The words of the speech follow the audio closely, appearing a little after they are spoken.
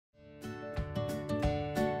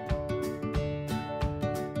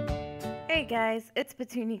Hey guys, it's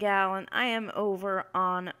Petunia Gal, and I am over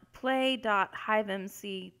on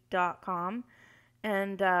play.hivemc.com,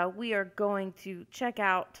 and we are going to check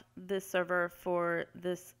out this server for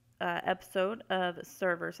this episode of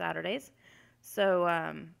Server Saturdays.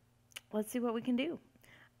 So let's see what we can do.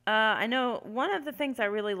 I know one of the things I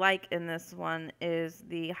really like in this one is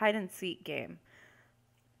the hide and seek game.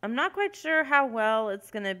 I'm not quite sure how well it's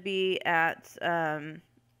going to be at uh,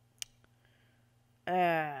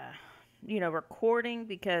 recording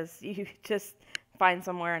because you just find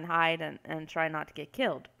somewhere and hide and try not to get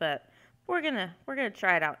killed. But we're gonna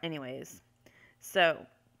try it out anyways. So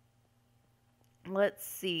let's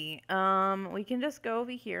see. We can just go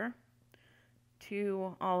over here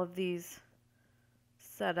to all of these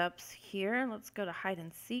setups here. Let's go to hide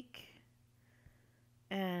and seek,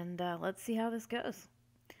 and let's see how this goes.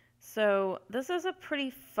 So this is a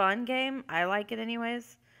pretty fun game. I like it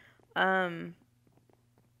anyways.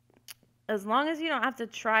 As long as you don't have to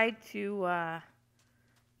try to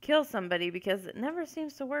kill somebody, because it never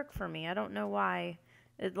seems to work for me. I don't know why.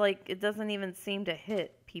 It doesn't even seem to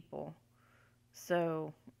hit people.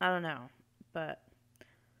 So, I don't know. But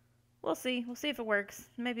we'll see. We'll see if it works.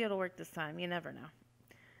 Maybe it'll work this time. You never know.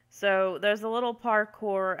 So, there's a little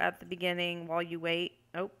parkour at the beginning while you wait.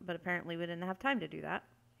 Oh, but apparently we didn't have time to do that.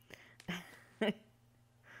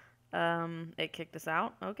 It kicked us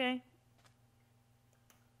out. Okay.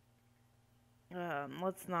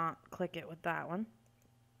 Let's not click it with that one.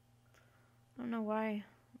 I don't know why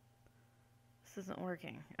this isn't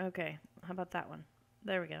working. Okay, how about that one?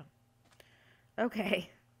 There we go. Okay,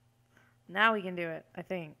 now we can do it, I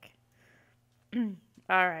think.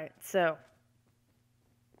 Alright, so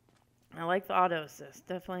I like the auto assist.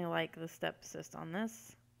 Definitely like the step assist on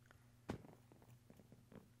this.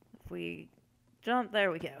 If we jump,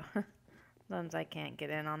 there we go. Sometimes I can't get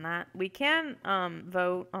in on that. We can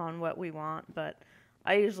vote on what we want, but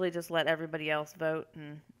I usually just let everybody else vote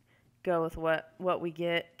and go with what we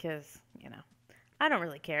get, because, I don't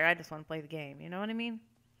really care. I just want to play the game, you know what I mean?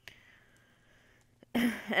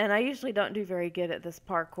 And I usually don't do very good at this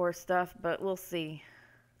parkour stuff, but we'll see.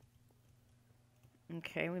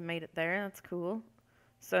 Okay, we made it there. That's cool.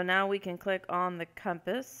 So now we can click on the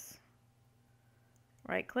compass.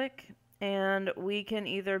 Right click. And we can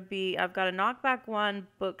either be, I've got a knockback 1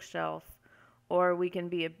 bookshelf, or we can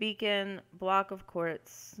be a beacon, block of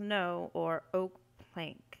quartz, snow, or oak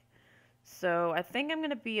plank. So I think I'm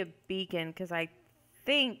going to be a beacon because I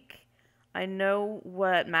think I know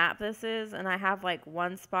what map this is, and I have like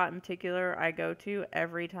one spot in particular I go to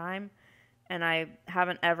every time, and I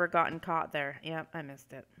haven't ever gotten caught there. Yep, I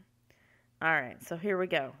missed it. Alright, so here we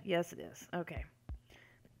go. Yes, it is. Okay.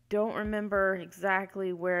 Don't remember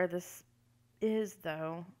exactly where this is,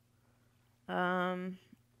 though. I'm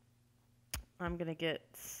gonna get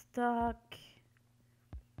stuck.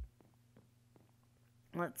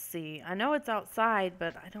 Let's see. I know it's outside,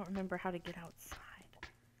 but I don't remember how to get outside.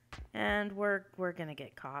 And we're gonna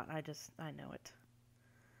get caught. I know it.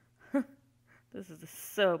 This is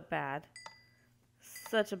so bad.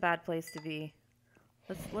 Such a bad place to be.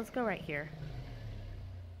 Let's go right here.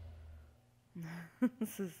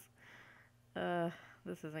 This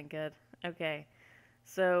isn't good. Okay.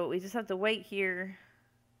 So we just have to wait here.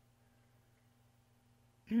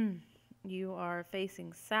 You are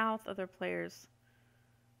facing south. Other players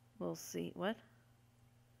will see. What?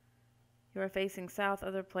 You are facing south.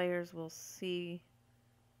 Other players will see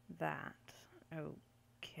that.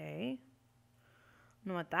 Okay. I don't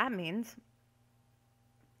know what that means.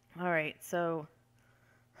 Alright, so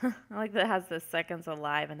I like that it has the seconds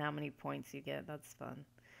alive and how many points you get. That's fun.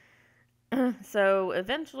 So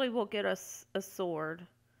eventually we'll get us a sword.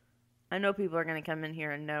 I know people are going to come in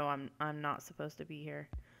here and know I'm not supposed to be here.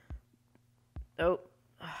 Oh,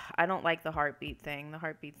 I don't like the heartbeat thing. The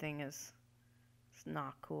heartbeat thing is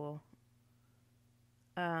not cool.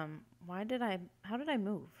 How did I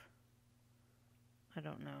move? I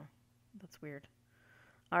don't know. That's weird.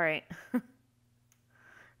 Alright.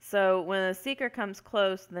 So when a seeker comes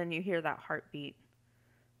close, then you hear that heartbeat,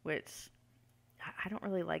 which I don't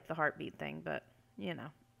really like the heartbeat thing, but,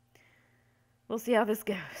 we'll see how this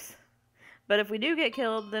goes. But if we do get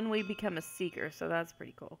killed, then we become a seeker, so that's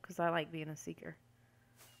pretty cool, because I like being a seeker.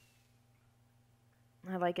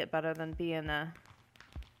 I like it better than being a,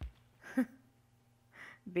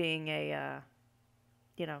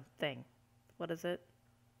 thing. What is it?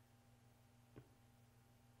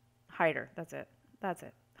 Hider, that's it. That's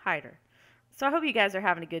it. Hider. So I hope you guys are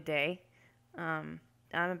having a good day.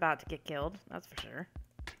 I'm about to get killed, that's for sure.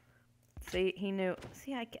 See, he knew.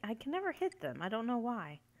 See, I can never hit them. I don't know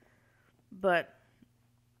why. But,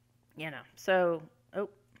 so, oh.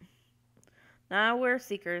 Now we're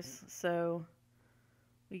seekers, so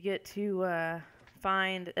we get to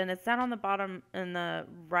find, and it's down on the bottom in the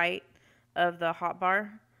right of the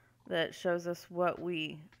hotbar that shows us what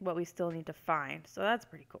we still need to find. So that's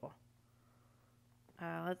pretty cool.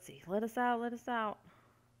 Let's see. Let us out. Let us out.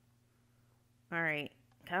 All right.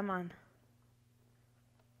 Come on.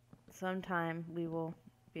 Sometime we will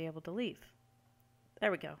be able to leave.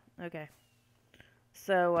 There we go. Okay.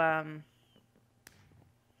 So,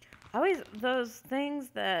 always those things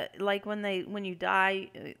that, like, when you die,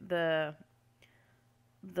 the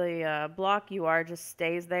block you are just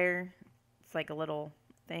stays there. It's like a little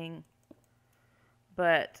thing.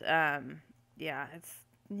 But, yeah,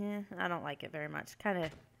 I don't like it very much.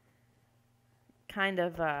 Kind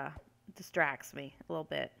of distracts me a little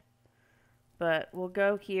bit. But we'll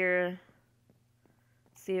go here,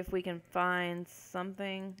 see if we can find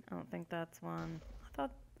something. I don't think that's one. I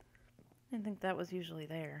didn't think that was usually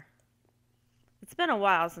there. It's been a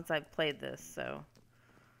while since I've played this, so,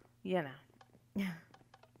 you know.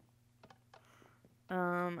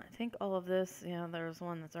 I think all of this, yeah, there's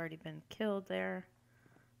one that's already been killed there.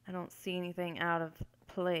 I don't see anything out of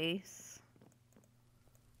place.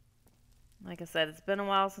 Like I said, it's been a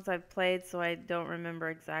while since I've played, so I don't remember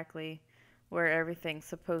exactly where everything's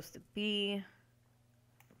supposed to be.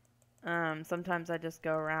 Sometimes I just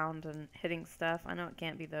go around and hitting stuff. I know it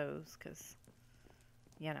can't be those, because,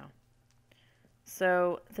 you know.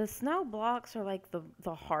 So, the snow blocks are like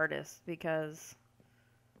the hardest, because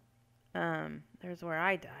there's where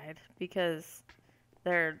I died, because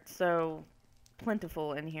they're so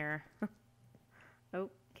plentiful in here. Oh,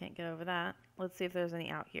 can't get over that. Let's see if there's any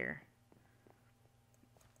out here.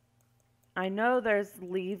 I know there's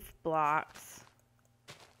leaf blocks.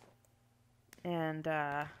 And,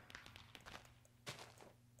 oh,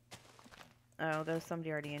 there's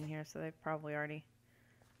somebody already in here, so they probably already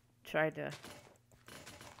tried to...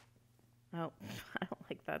 Oh, I don't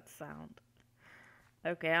like that sound.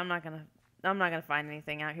 Okay, I'm not gonna find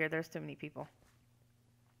anything out here. There's too many people.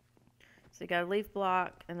 So you got a leaf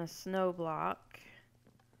block and a snow block.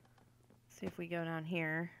 See if we go down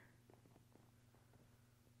here.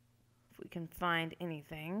 If we can find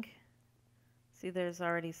anything. See, there's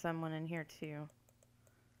already someone in here too.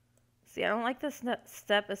 See, I don't like this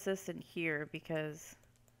step assistant here because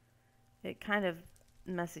it kind of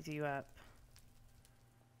messes you up.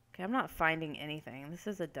 Okay, I'm not finding anything. This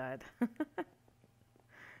is a dud.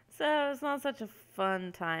 So it's not such a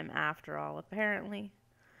fun time after all, apparently.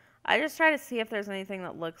 I just try to see if there's anything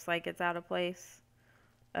that looks like it's out of place.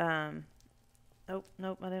 Oh,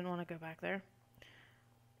 nope, I didn't want to go back there.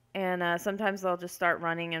 And sometimes they'll just start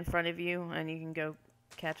running in front of you, and you can go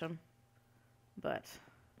catch them. But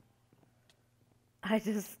I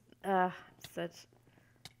just, such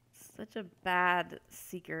a bad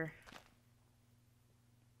seeker.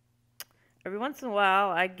 Every once in a while,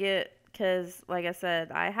 I get, because, like I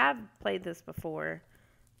said, I have played this before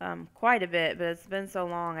quite a bit, but it's been so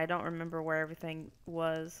long, I don't remember where everything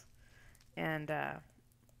was, and,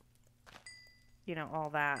 you know, all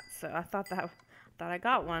that. So I thought I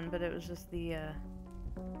got one, but it was just the,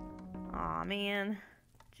 aw, man,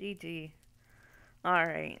 GG.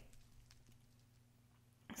 Alright.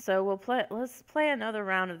 So let's play another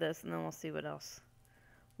round of this, and then we'll see what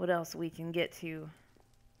else we can get to.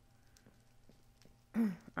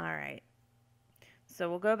 Alright. So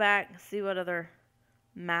we'll go back, see what other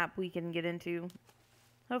map we can get into.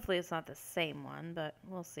 Hopefully it's not the same one, but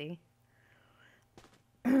we'll see.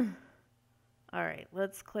 Alright,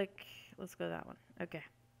 let's go to that one. Okay.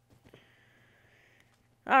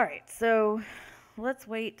 Alright, so let's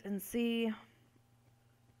wait and see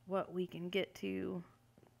what we can get to.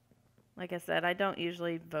 Like I said, I don't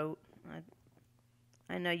usually vote.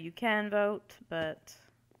 I know you can vote, but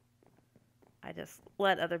I just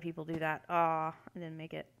let other people do that. Aw, I didn't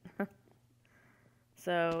make it.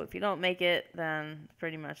 So if you don't make it, then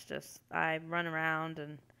pretty much just I run around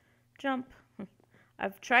and jump.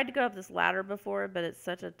 I've tried to go up this ladder before, but it's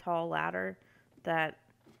such a tall ladder that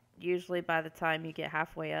usually by the time you get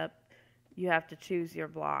halfway up, you have to choose your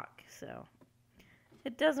block. So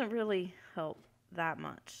it doesn't really help that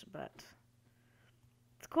much, but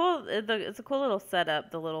it's cool. It's a cool little setup.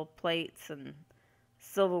 The little plates and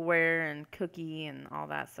silverware and cookie and all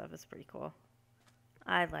that stuff is pretty cool.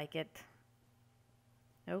 I like it.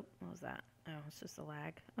 Oh, what was that? Oh, it's just a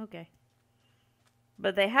lag. Okay.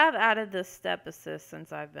 But they have added this step assist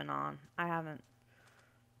since I've been on. I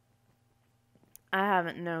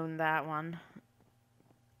haven't known that one.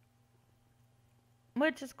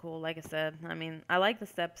 Which is cool, like I said. I mean, I like the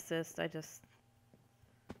step assist. I just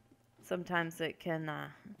sometimes it can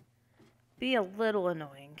be a little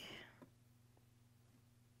annoying.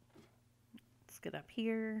 get up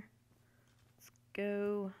here. Let's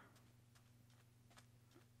go.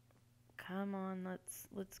 Come on,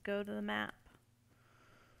 let's go to the map.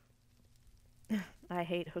 I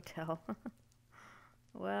hate hotel.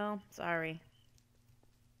 Well, sorry.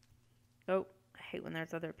 Oh, I hate when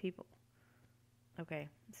there's other people. Okay,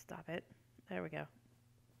 stop it. There we go.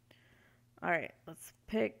 Alright, let's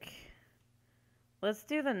pick... Let's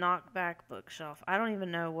do the knockback bookshelf. I don't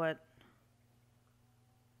even know what...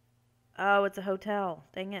 Oh, it's a hotel.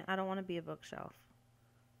 Dang it, I don't want to be a bookshelf.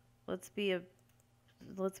 Let's be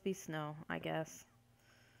snow, I guess.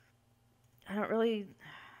 I don't know.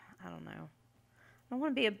 I don't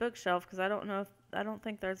want to be a bookshelf because I don't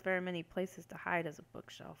think there's very many places to hide as a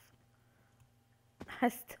bookshelf. I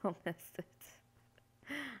still missed it.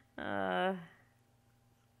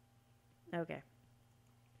 Okay.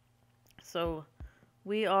 So,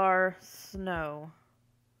 we are snow.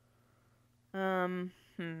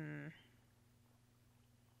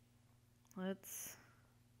 It's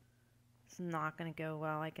not gonna go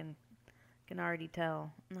well. I can already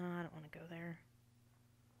tell. No, I don't want to go there.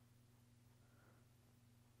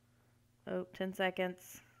 Oh, 10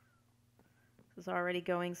 seconds. This is already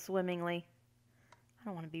going swimmingly. I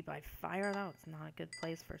don't want to be by fire. That's not a good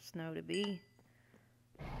place for snow to be.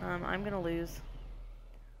 I'm gonna lose.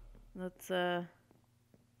 Let's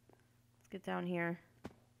get down here.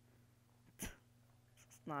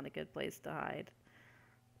 It's not a good place to hide.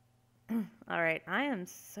 Alright, I am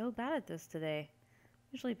so bad at this today.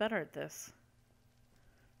 Usually better at this.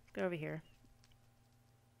 Let's go over here.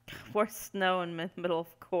 More snow in the middle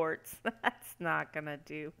of courts. That's not gonna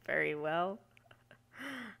do very well.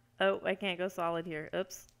 Oh, I can't go solid here.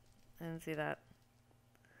 Oops. I didn't see that.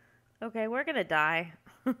 Okay, we're gonna die.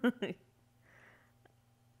 How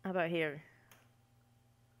about here?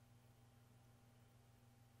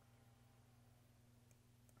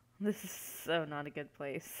 This is so not a good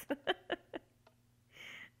place.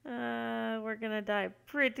 We're gonna die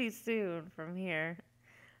pretty soon from here.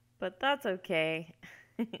 But that's okay.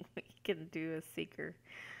 We can do a seeker.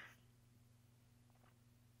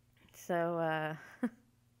 So,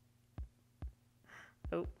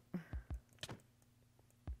 oh.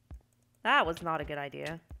 That was not a good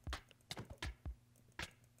idea.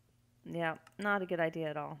 Yeah, not a good idea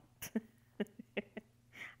at all.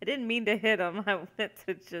 I didn't mean to hit him. I meant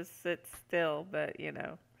to just sit still, but, you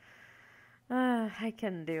know. I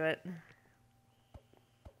can do it.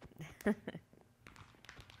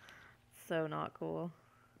 So not cool.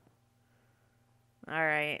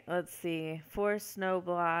 Alright, let's see. 4 snow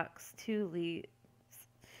blocks, 2 leaves.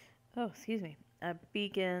 Oh, excuse me. A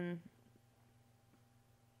beacon.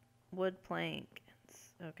 Wood plank.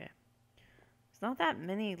 Okay. There's not that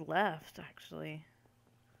many left, actually.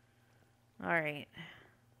 Alright.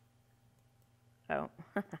 Oh.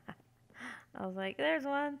 I was like, there's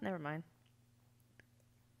one. Never mind.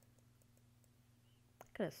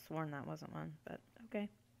 Could have sworn that wasn't one, but okay.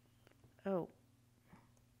 Oh.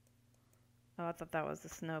 Oh, I thought that was the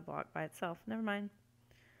snow block by itself. Never mind.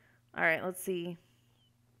 Alright, let's see.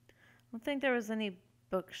 I don't think there was any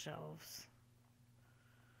bookshelves.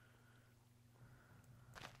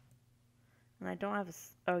 And I don't have a...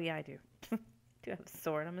 Oh, yeah, I do. I do have a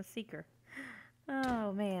sword. I'm a seeker.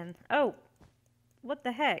 Oh, man. Oh! What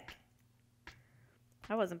the heck?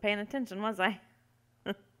 I wasn't paying attention, was I?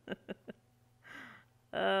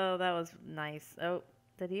 Oh, that was nice. Oh,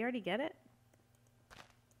 did he already get it?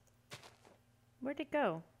 Where'd it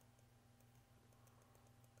go?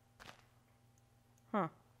 Huh.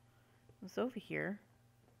 It was over here.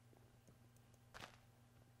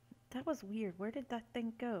 That was weird. Where did that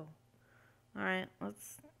thing go? Alright,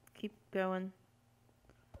 let's keep going.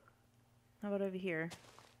 How about over here?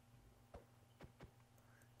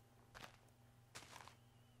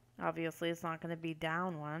 Obviously, it's not going to be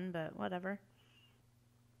down one, but whatever.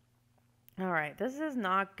 Alright, this is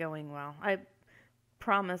not going well. I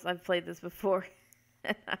promise I've played this before,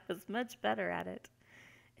 and I was much better at it.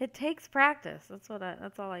 It takes practice. That's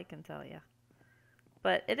all I can tell you.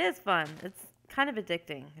 But it is fun. It's kind of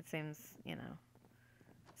addicting. It seems, you know.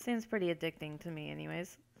 It seems pretty addicting to me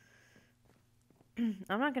anyways.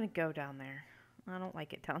 I'm not going to go down there. I don't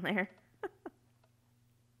like it down there.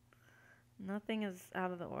 Nothing is out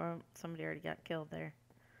of the... Or somebody already got killed there.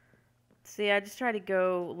 See, I just try to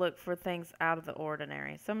go look for things out of the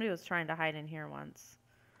ordinary. Somebody was trying to hide in here once.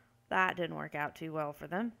 That didn't work out too well for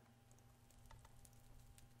them.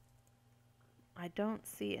 I don't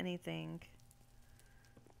see anything.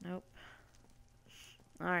 Nope.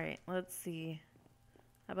 Alright, let's see.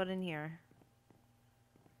 How about in here?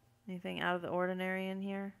 Anything out of the ordinary in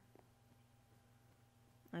here?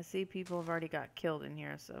 I see people have already got killed in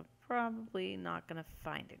here, so probably not gonna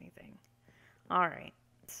find anything. Alright,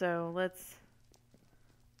 so let's...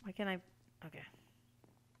 Why can't I... Okay.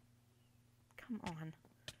 Come on.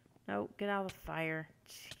 No, get out of the fire.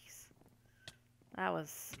 Jeez. That was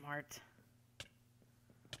smart.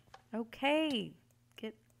 Okay.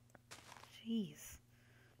 Get... Jeez.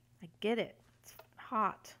 I get it. It's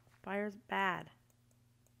hot. Fire's bad.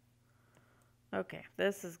 Okay,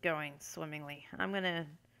 this is going swimmingly. I'm gonna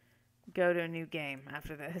go to a new game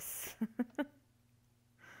after this.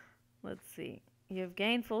 Let's see. You've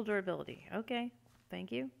gained full durability. Okay,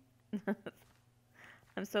 thank you.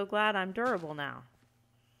 I'm so glad I'm durable now.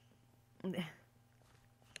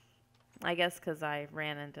 I guess because I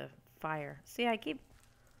ran into fire. See, I keep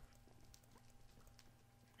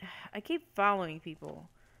following people,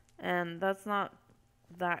 and that's not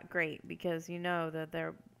that great because you know that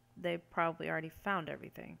they probably already found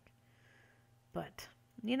everything. But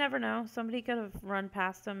you never know. Somebody could have run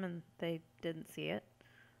past them and they didn't see it.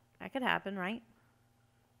 That could happen, right?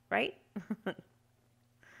 Right?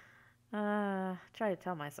 Try to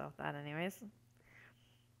tell myself that anyways.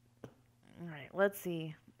 Alright, let's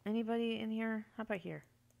see. Anybody in here? How about here?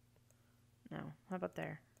 No. How about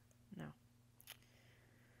there? No.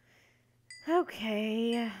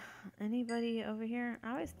 Okay. Anybody over here?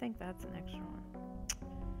 I always think that's an extra one.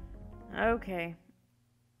 Okay.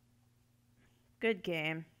 Good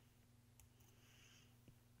game.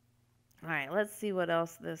 Alright, let's see what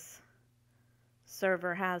else this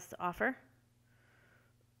server has to offer.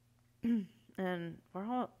 And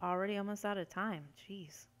we're already almost out of time.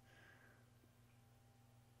 Jeez.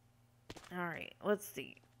 Alright, let's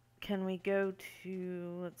see. Can we go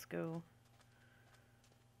to... Let's go...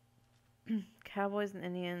 Cowboys and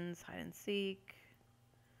Indians, hide and seek.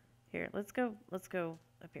 Here, let's go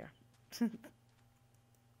up here.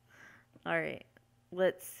 Alright,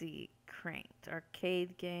 let's see. Cranked.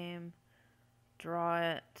 Arcade game.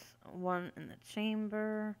 Draw it. One in the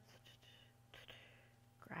chamber.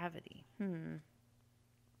 Gravity.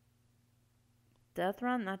 Death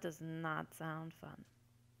run? That does not sound fun.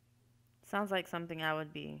 Sounds like something I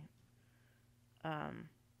would be,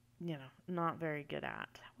 you know, not very good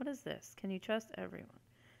at. What is this? Can you trust everyone?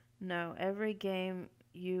 No, every game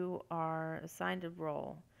you are assigned a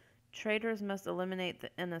role. Traitors must eliminate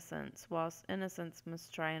the innocents, whilst innocents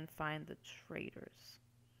must try and find the traitors.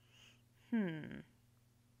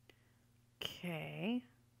 Okay.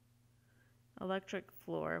 Electric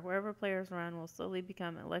floor. Wherever players run will slowly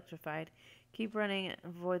become electrified. Keep running and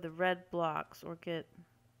avoid the red blocks or get...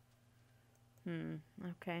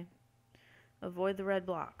 okay. Avoid the red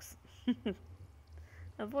blocks.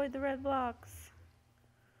 Avoid the red blocks.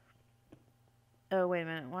 Oh, wait a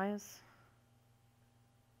minute. Why is...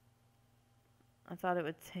 I thought it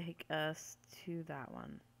would take us to that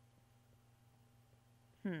one.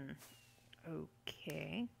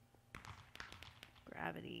 Okay.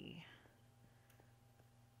 Gravity.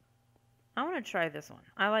 I want to try this one.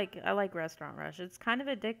 I like Restaurant Rush. It's kind of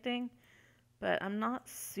addicting, but I'm not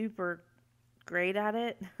super great at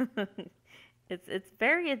it. It's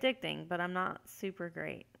very addicting, but I'm not super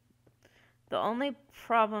great. The only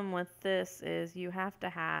problem with this is you have to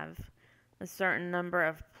have a certain number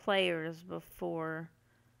of players before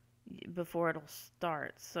it'll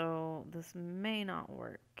start. So this may not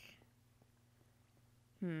work.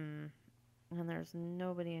 And there's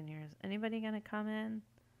nobody in here. Is anybody gonna come in?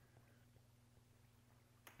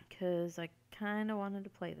 Because I kind of wanted to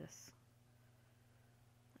play this.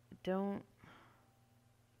 Don't...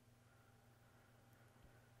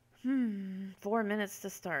 4 minutes to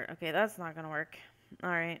start. Okay, that's not going to work.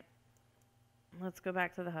 Alright. Let's go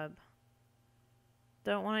back to the hub.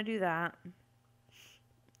 Don't want to do that.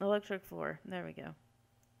 Electric floor. There we go.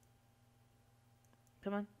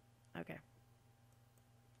 Come on. Okay.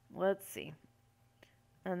 Let's see.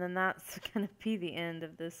 And then that's going to be the end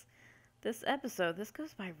of this episode. This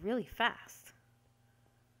goes by really fast.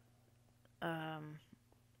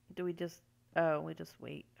 Do we just... Oh, we just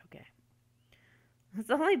wait. Okay. That's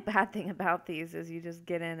the only bad thing about these is you just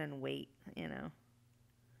get in and wait, you know.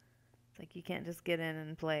 It's like you can't just get in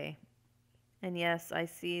and play. And yes, I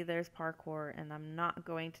see there's parkour, and I'm not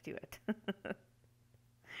going to do it.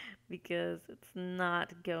 Because it's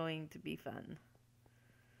not going to be fun.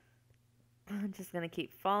 I'm just going to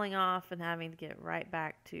keep falling off and having to get right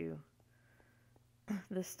back to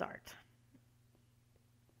the start.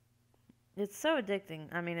 It's so addicting.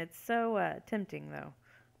 I mean, it's so tempting, though.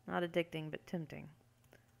 Not addicting, but tempting.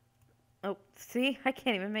 Oh, see? I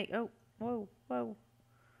can't even make... Oh, whoa, whoa.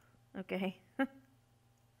 Okay.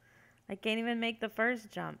 I can't even make the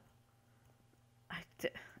first jump.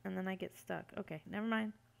 And then I get stuck. Okay, never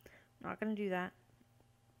mind. Not going to do that.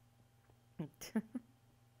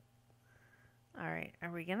 Alright,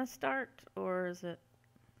 are we gonna start, or is it...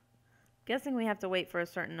 Guessing we have to wait for a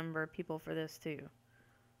certain number of people for this, too.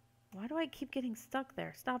 Why do I keep getting stuck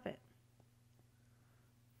there? Stop it.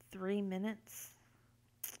 3 minutes?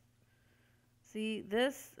 See,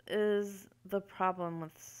 this is the problem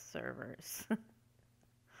with servers.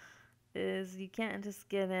 Is you can't just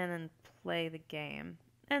get in and play the game.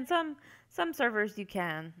 And some servers you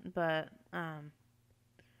can, but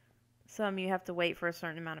some you have to wait for a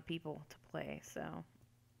certain amount of people to play, so...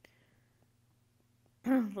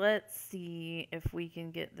 Let's see if we can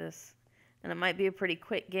get this. And it might be a pretty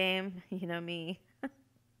quick game. You know me.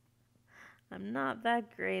 I'm not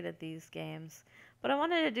that great at these games. But I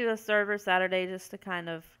wanted to do a server Saturday just to kind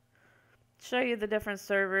of show you the different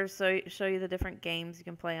servers, show you the different games you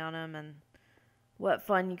can play on them and what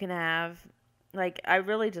fun you can have. Like, I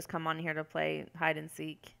really just come on here to play hide and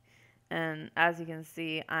seek. And as you can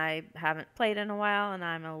see, I haven't played in a while and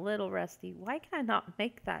I'm a little rusty. Why can I not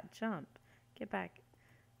make that jump? Get back.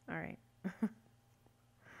 Alright.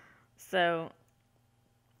 So,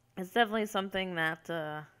 it's definitely something that,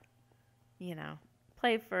 you know,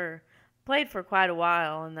 played for quite a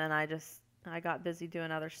while, and then I got busy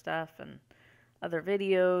doing other stuff and other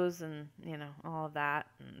videos and, you know, all of that,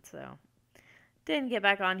 and so didn't get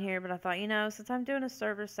back on here, but I thought, you know, since I'm doing a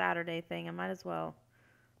server Saturday thing, I might as well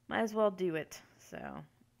do it. So,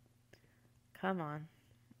 come on.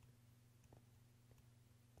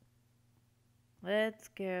 Let's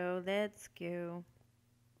go.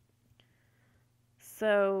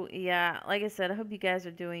 So, yeah, like I said, I hope you guys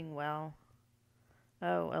are doing well.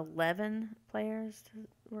 Oh, 11 players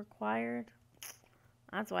required?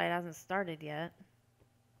 That's why it hasn't started yet.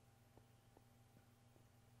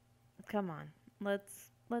 Come on. Let's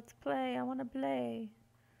play. I want to play.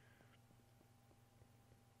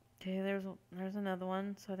 Okay, there's another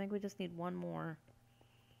one. So I think we just need one more.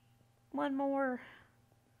 One more.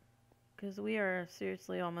 Because we are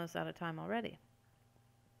seriously almost out of time already.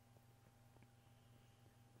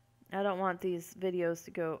 I don't want these videos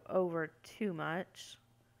to go over too much.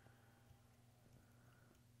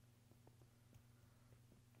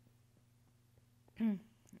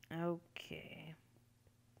 Okay.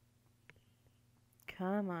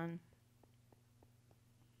 Come on.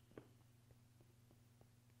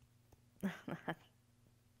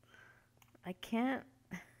 I can't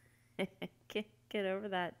get over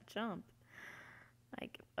that jump. I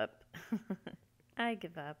give up. I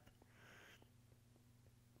give up.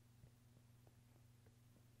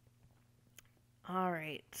 All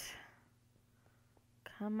right.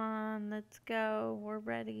 Come on, let's go. We're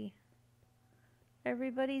ready.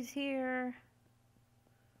 Everybody's here.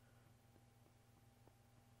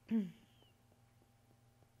 All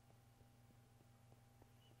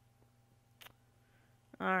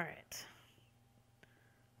right.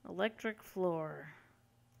 Electric floor.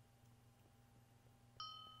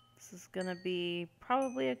 This is gonna be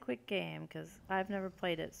probably a quick game because I've never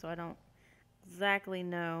played it, so I don't exactly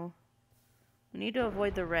know. We need to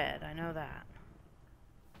avoid the red, I know that.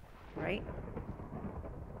 Right?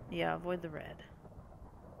 Yeah, avoid the red.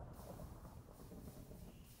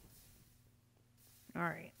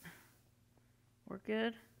 Alright. We're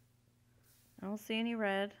good. I don't see any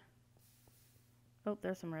red. Oh,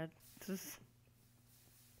 there's some red. I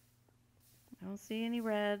don't see any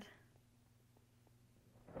red.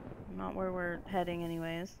 Not where we're heading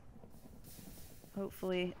anyways.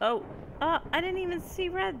 Hopefully. Oh! Oh! I didn't even see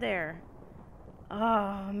red there!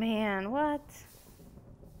 Oh, man. What?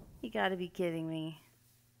 You gotta be kidding me.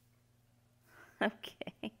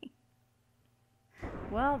 Okay.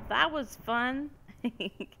 Well, that was fun.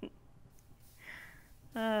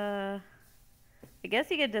 I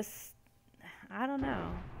guess you could just... I don't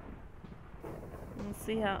know. Let's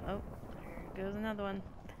see how... Oh, there goes another one.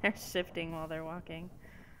 They're shifting while they're walking.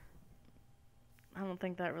 I don't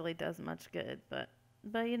think that really does much good, but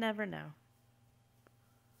you never know.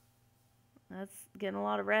 That's getting a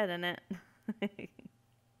lot of red in it.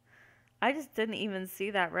 I just didn't even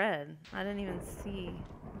see that red. I didn't even see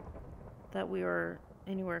that we were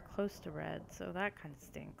anywhere close to red, so that kind of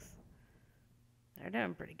stinks. They're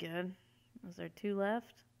doing pretty good. Is there 2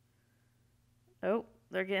 left? Oh,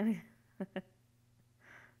 they're getting...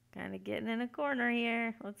 kind of getting in a corner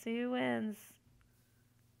here. Let's see who wins.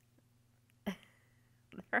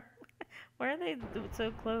 Why are they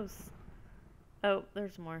so close? Oh,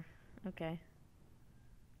 there's more. Okay.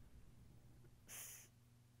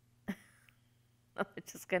 Oh,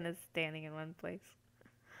 it's just kind of standing in one place.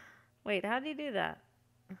 Wait, how do you do that?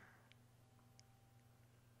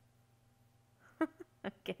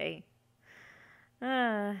 Okay.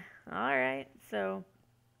 Alright, so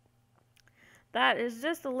that is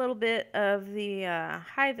just a little bit of the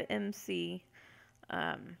HiveMC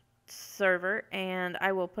server, and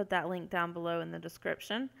I will put that link down below in the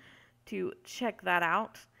description to check that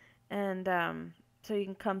out. And so you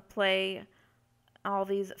can come play all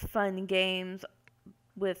these fun games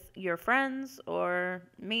with your friends, or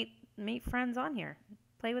meet friends on here,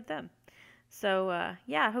 play with them. So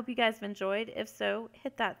yeah, I hope you guys have enjoyed. If so,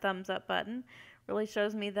 hit that thumbs up button. Really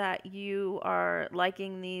shows me that you are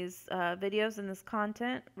liking these videos and this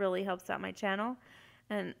content. Really helps out my channel.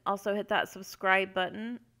 And also hit that subscribe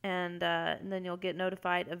button, and then you'll get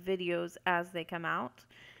notified of videos as they come out.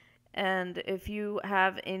 And if you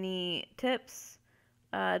have any tips,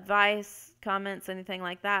 advice, comments, anything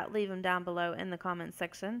like that, leave them down below in the comments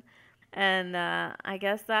section. And I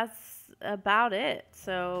guess that's about it.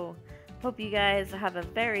 So hope you guys have a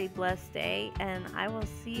very blessed day, and I will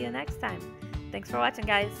see you next time. Thanks for watching,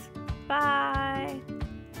 guys. Bye.